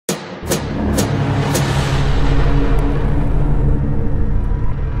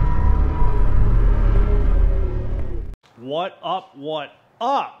What up, what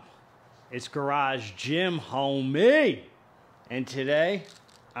up? It's Garage Gym Homie. And today,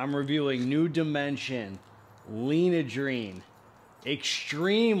 I'm reviewing New Dimension Leanadrene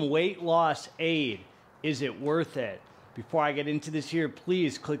Extreme Weight Loss Aid. Is it worth it? Before I get into this here,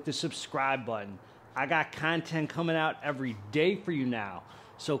 please click the subscribe button. I got content coming out every day for you now.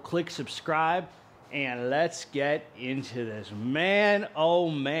 So click subscribe and let's get into this. Man, oh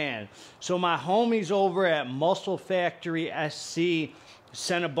man. So my homies over at Muscle Factory SC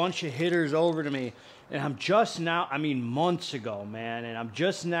sent a bunch of hitters over to me. And I'm just now, I mean months ago, man. And I'm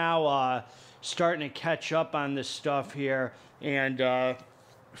just now starting to catch up on this stuff here. And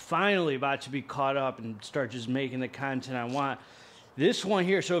finally about to be caught up and start just making the content I want. This one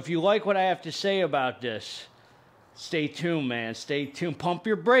here, so if you like what I have to say about this, stay tuned, man. Stay tuned. Pump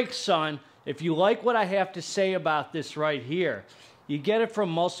your brakes, son. If you like what I have to say about this right here, you get it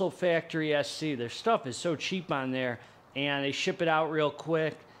from Muscle Factory SC. Their stuff is so cheap on there, and they ship it out real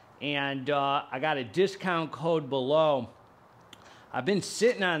quick. And I got a discount code below. I've been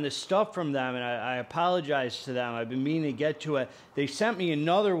sitting on this stuff from them, and I apologize to them. I've been meaning to get to it. They sent me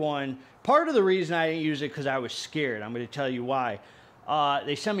another one. Part of the reason I didn't use it because I was scared. I'm going to tell you why.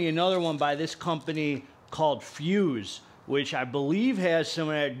 They sent me another one by this company called Fuse, which I believe has some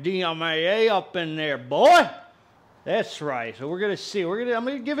of that DMAA up in there, boy. That's right. So we're gonna see. I'm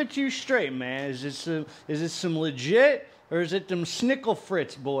gonna give it to you straight, man. Is this some legit, or is it them Snickle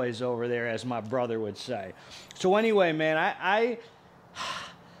Fritz boys over there, as my brother would say? So anyway, man,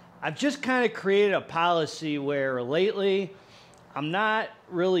 I've just kind of created a policy where lately I'm not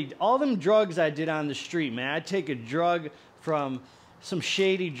really all them drugs I did on the street, man. I take a drug from some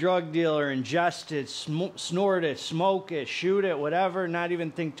shady drug dealer, ingest it, snort it, smoke it, shoot it, whatever, not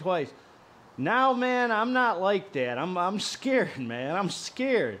even think twice. Now, man, I'm not like that. I'm scared, man. I'm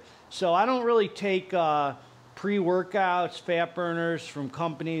scared. So I don't really take pre-workouts, fat burners from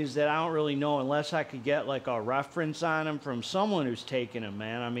companies that I don't really know unless I could get like a reference on them from someone who's taken them,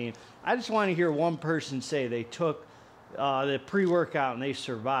 man. I mean, I just want to hear one person say they took the pre-workout and they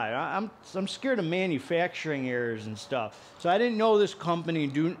survived. I'm scared of manufacturing errors and stuff. So I didn't know this company,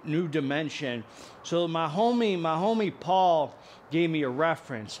 New Dimension. So my homie Paul gave me a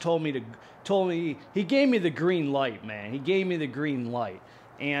reference. He gave me the green light, man. He gave me the green light.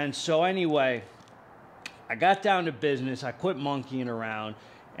 And so anyway, I got down to business. I quit monkeying around,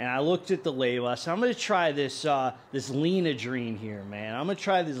 and I looked at the label. I said, I'm going to try this Leanadrene here, man. I'm going to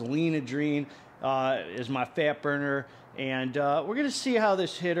try this Leanadrene as my fat burner. And we're going to see how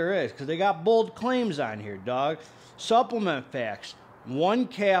this hitter is, because they got bold claims on here, dog. Supplement facts. 1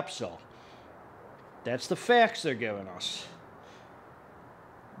 capsule. That's the facts they're giving us.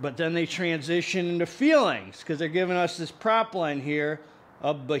 But then they transition into feelings, because they're giving us this prop line here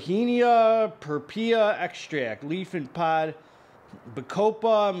of Bauhinia purpurea extract, leaf and pod,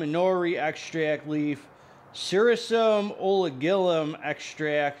 Bacopa minori extract leaf, Sericum oligillum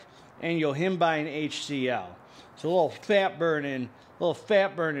extract, and yohimbine HCl. It's a little fat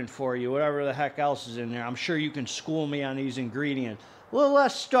burning for you, whatever the heck else is in there. I'm sure you can school me on these ingredients. A little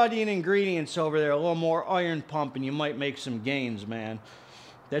less studying ingredients over there, a little more iron pump, and you might make some gains, man.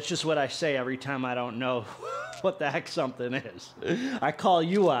 That's just what I say every time I don't know what the heck something is. I call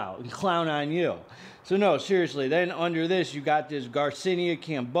you out and clown on you. So no, seriously, then under this, you got this Garcinia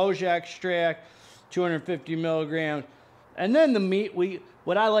cambogia extract, 250 milligrams, and then the meat,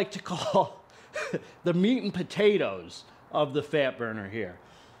 what I like to call the meat and potatoes of the fat burner here.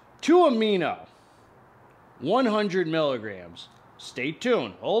 2-amino, 100 milligrams. Stay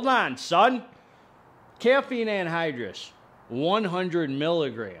tuned. Hold on, son. Caffeine anhydrous, 100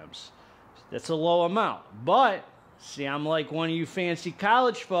 milligrams. That's a low amount. But, see, I'm like one of you fancy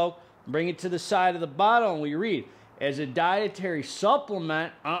college folk. Bring it to the side of the bottle and we read, as a dietary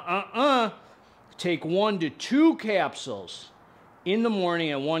supplement, take 1 to 2 capsules in the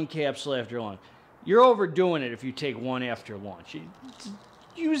morning and 1 capsule after lunch. You're overdoing it if you take 1 after lunch.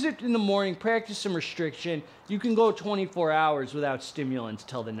 Use it in the morning, practice some restriction. You can go 24 hours without stimulants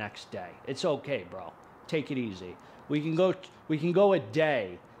till the next day. It's okay, bro. Take it easy. We can go a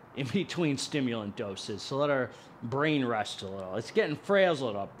day in between stimulant doses, so let our brain rest a little. It's getting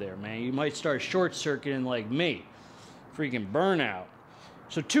frazzled up there, man. You might start short-circuiting like me. Freaking burnout.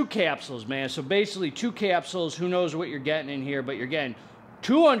 So 2 capsules, man. So basically 2 capsules. Who knows what you're getting in here, but you're getting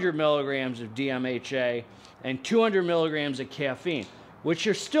 200 milligrams of DMHA and 200 milligrams of caffeine, which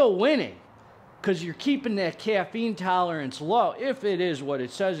you're still winning because you're keeping that caffeine tolerance low, if it is what it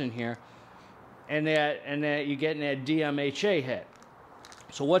says in here, and that you're getting that DMHA hit.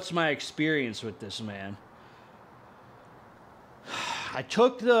 So what's my experience with this, man? I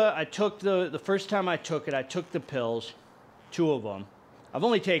took the first time I took it, I took the pills. 2 of them. I've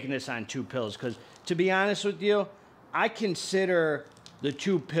only taken this on 2 pills because, to be honest with you, I consider the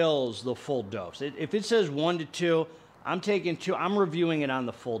 2 pills the full dose. If it says 1 to 2, I'm taking 2. I'm reviewing it on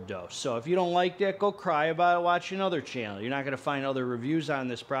the full dose. So if you don't like that, go cry about it. Watch another channel. You're not going to find other reviews on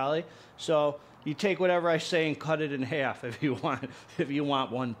this probably. So you take whatever I say and cut it in half if you want. If you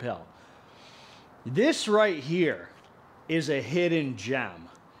want 1 pill. This right here is a hidden gem.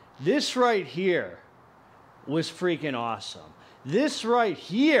 This right here was freaking awesome. This right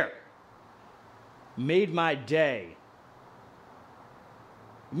here made my day.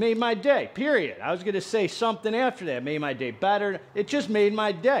 Made my day, period. I was going to say something after that. Made my day better. It just made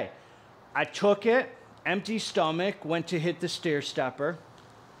my day. I took it, empty stomach, went to hit the stair stepper.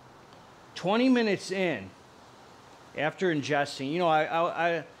 20 minutes in, after ingesting, you know,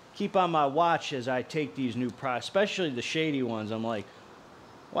 I keep on my watch as I take these new products, especially the shady ones. I'm like,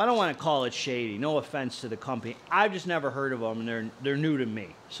 well, I don't want to call it shady. No offense to the company. I've just never heard of them, and they're new to me.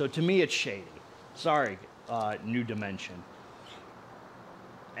 So to me, it's shady. Sorry, New Dimension.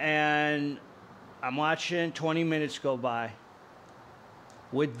 And I'm watching, 20 minutes go by.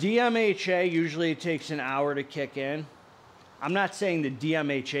 With DMHA, usually it takes an hour to kick in. I'm not saying the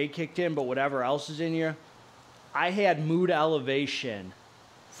DMHA kicked in, but whatever else is in here. I had mood elevation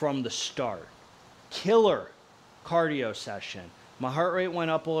from the start. Killer cardio session. My heart rate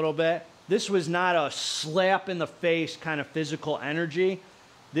went up a little bit. This was not a slap in the face kind of physical energy.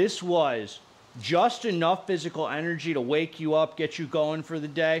 This was just enough physical energy to wake you up, get you going for the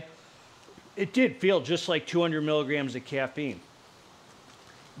day. It did feel just like 200 milligrams of caffeine.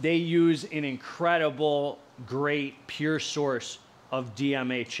 They use an incredible, great, pure source of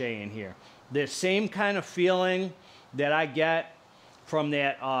DMHA in here. The same kind of feeling that I get from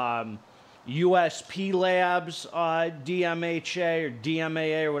that USP Labs DMHA or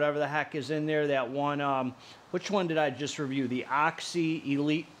DMAA or whatever the heck is in there. That one, which one did I just review? The Oxy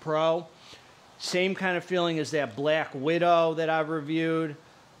Elite Pro. Same kind of feeling as that Black Widow that I've reviewed.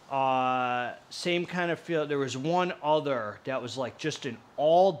 Same kind of feel. There was one other that was like just an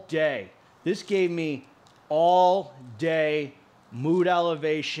all day. This gave me all day mood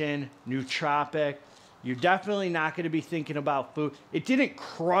elevation, nootropic. You're definitely not going to be thinking about food. It didn't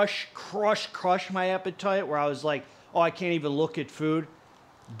crush my appetite where I was like, oh, I can't even look at food.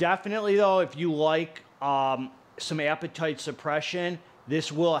 Definitely, though, if you like some appetite suppression,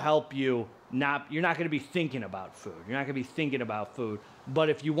 this will help you. You're not going to be thinking about food. You're not going to be thinking about food. But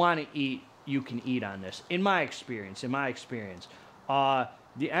if you want to eat, you can eat on this. In my experience, the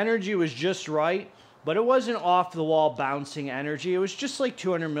energy was just right, but it wasn't off-the-wall bouncing energy. It was just like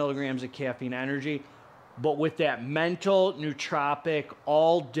 200 milligrams of caffeine energy, but with that mental, nootropic,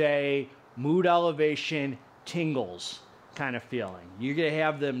 all-day, mood elevation, tingles kind of feeling. You're going to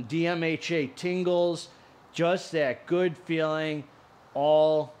have them DMHA tingles, just that good feeling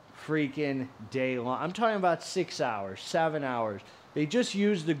all freaking day long. I'm talking about 6 hours, 7 hours. They just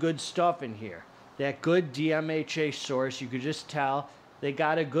use the good stuff in here. That good DMHA source, you could just tell. They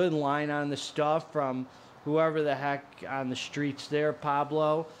got a good line on the stuff from whoever the heck on the streets there,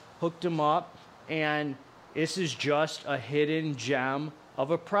 Pablo, hooked them up. And this is just a hidden gem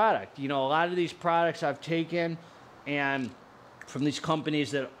of a product. You know, a lot of these products I've taken and from these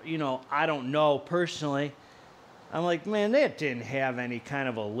companies that, you know, I don't know personally, I'm like, man, that didn't have any kind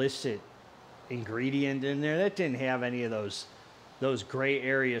of illicit ingredient in there. That didn't have any of those gray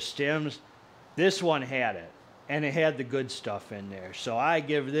area stems. This one had it, and it had the good stuff in there. So I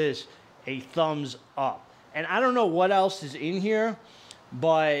give this a thumbs up. And I don't know what else is in here,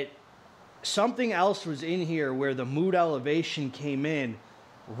 but something else was in here where the mood elevation came in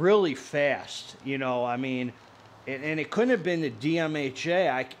really fast. You know, I mean, and it couldn't have been the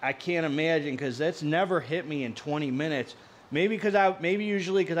DMHA. I can't imagine, because that's never hit me in 20 minutes. Maybe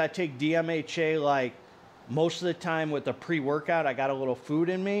usually because I take DMHA like most of the time with the pre-workout. I got a little food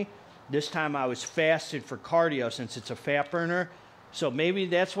in me. This time I was fasted for cardio since it's a fat burner. So maybe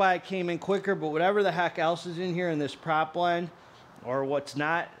that's why it came in quicker. But whatever the heck else is in here in this prop blend, or what's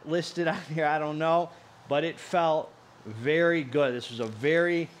not listed on here, I don't know. But it felt very good. This was a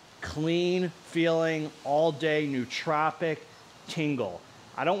very clean feeling, all day nootropic tingle.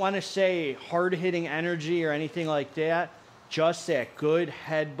 I don't want to say hard-hitting energy or anything like that. Just that good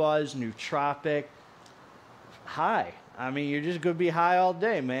head buzz, nootropic high. I mean, you're just going to be high all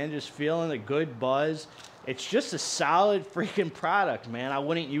day, man. Just feeling a good buzz. It's just a solid freaking product, man. I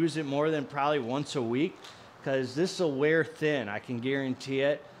wouldn't use it more than probably once a week, because this will wear thin. I can guarantee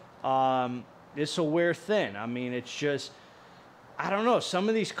it. This will wear thin. I mean, it's just, I don't know. Some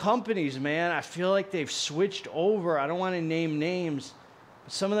of these companies, man, I feel like they've switched over. I don't want to name names,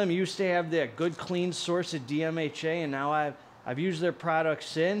 Some of them used to have that good, clean source of DMHA, and now I've used their products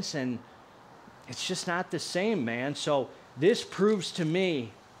since, and it's just not the same, man. So this proves to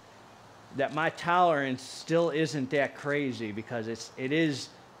me that my tolerance still isn't that crazy, because it is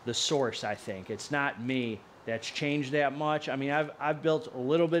the source, I think. It's not me that's changed that much. I mean, I've built a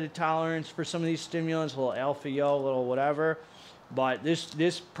little bit of tolerance for some of these stimulants, a little alpha-yo, a little whatever, but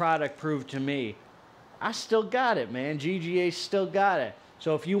this product proved to me, I still got it, man. GGA still got it.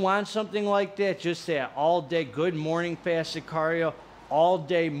 So if you want something like that, just that all-day good morning fasted cardio,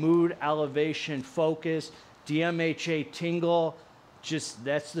 all-day mood elevation focus, DMHA tingle, just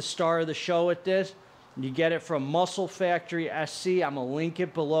that's the star of the show with this. You get it from Muscle Factory SC. I'm going to link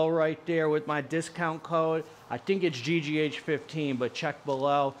it below right there with my discount code. I think it's GGH15, but check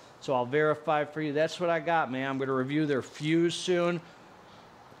below. So I'll verify for you. That's what I got, man. I'm going to review their Fuse soon.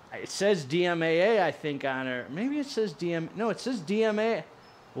 It says DMAA, I think, on it. Maybe it says No, it says DMA.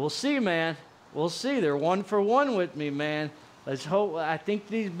 We'll see, man. We'll see. They're 1 for 1 with me, man. Let's hope. I think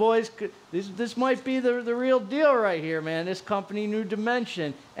these boys could. This might be the real deal right here, man. This company, New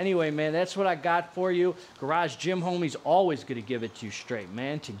Dimension. Anyway, man, that's what I got for you. Garage Gym Homie's always gonna give it to you straight,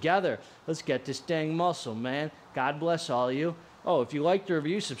 man. Together, let's get this dang muscle, man. God bless all of you. Oh, if you liked the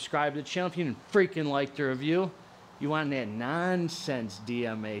review, subscribe to the channel. If you didn't freaking like the review, you want that nonsense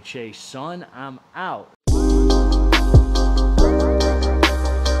DMHA, son? I'm out.